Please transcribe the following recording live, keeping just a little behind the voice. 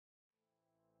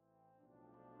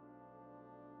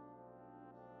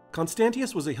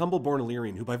Constantius was a humble-born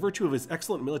Illyrian who, by virtue of his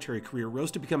excellent military career,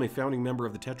 rose to become a founding member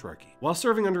of the Tetrarchy. While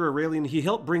serving under Aurelian, he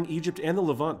helped bring Egypt and the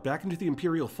Levant back into the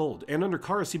imperial fold, and under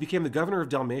Carus he became the governor of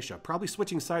Dalmatia, probably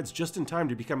switching sides just in time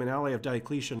to become an ally of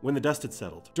Diocletian when the dust had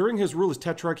settled. During his rule as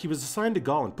Tetrarch, he was assigned to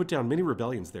Gaul and put down many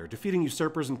rebellions there, defeating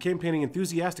usurpers and campaigning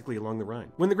enthusiastically along the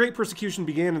Rhine. When the Great Persecution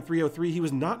began in 303, he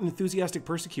was not an enthusiastic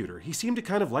persecutor. He seemed to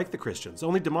kind of like the Christians,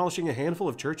 only demolishing a handful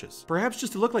of churches. Perhaps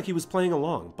just to look like he was playing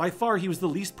along. By far, he was the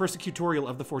least persecutorial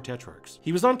of the four tetrarchs.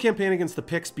 He was on campaign against the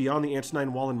Picts beyond the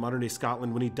Antonine Wall in modern-day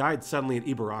Scotland when he died suddenly at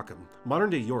Eboracum,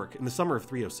 modern-day York, in the summer of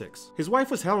 306. His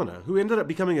wife was Helena, who ended up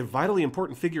becoming a vitally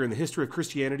important figure in the history of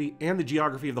Christianity and the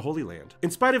geography of the Holy Land. In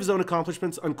spite of his own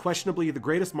accomplishments, unquestionably the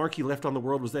greatest mark he left on the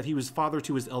world was that he was father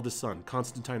to his eldest son,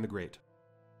 Constantine the Great.